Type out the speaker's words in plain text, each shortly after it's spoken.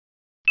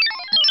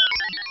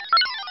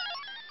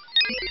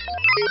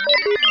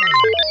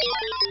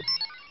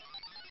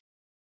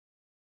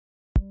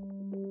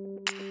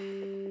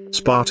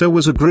Sparta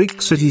was a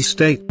Greek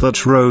city-state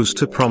that rose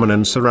to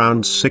prominence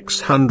around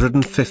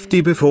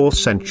 650 before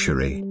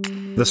century.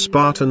 The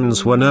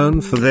Spartans were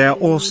known for their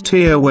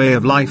austere way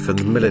of life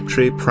and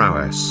military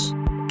prowess.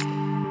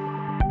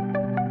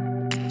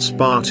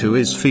 Spártā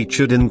is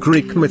featured in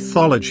Greek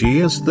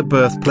mythology as the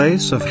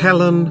birthplace of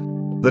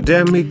Helen, the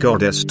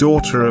demi-goddess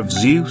daughter of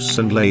Zeus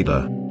and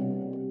Leda.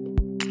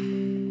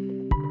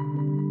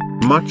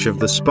 Much of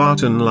the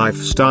Spartan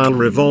lifestyle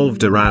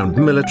revolved around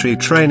military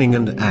training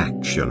and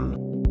action.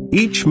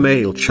 Each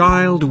male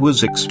child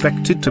was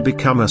expected to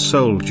become a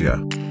soldier.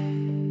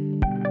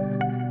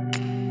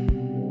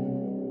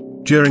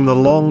 During the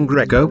long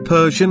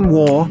Greco-Persian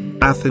War,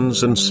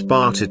 Athens and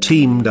Sparta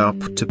teamed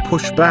up to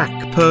push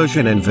back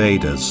Persian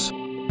invaders.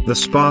 The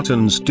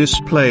Spartans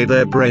displayed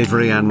their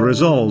bravery and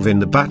resolve in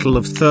the Battle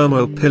of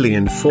Thermopylae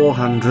in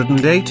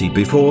 480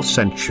 before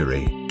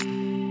century.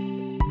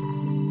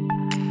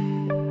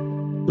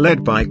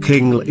 Led by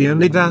King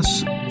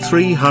Leonidas,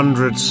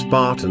 300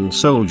 Spartan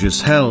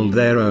soldiers held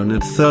their own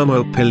at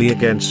Thermopylae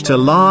against a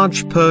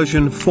large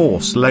Persian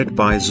force led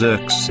by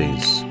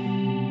Xerxes.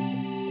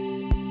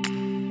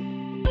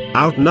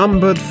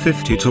 Outnumbered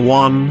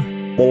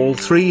 50-1, all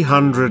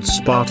 300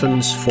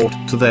 Spartans fought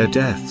to their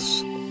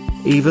deaths.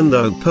 Even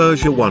though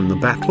Persia won the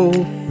battle,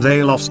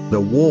 they lost the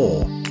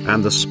war,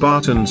 and the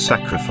Spartan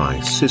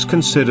sacrifice is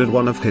considered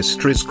one of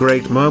history's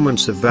great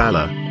moments of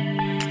valor.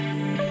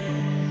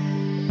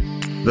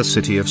 The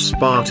city of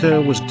Sparta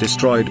was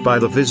destroyed by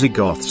the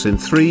Visigoths in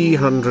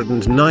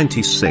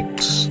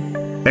 396.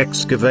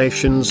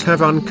 Excavations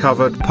have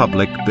uncovered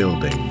public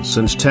buildings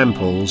and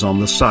temples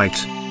on the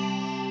site.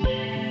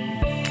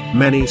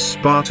 Many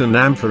Spartan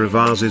amphora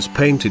vases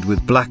painted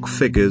with black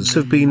figures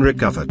have been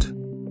recovered.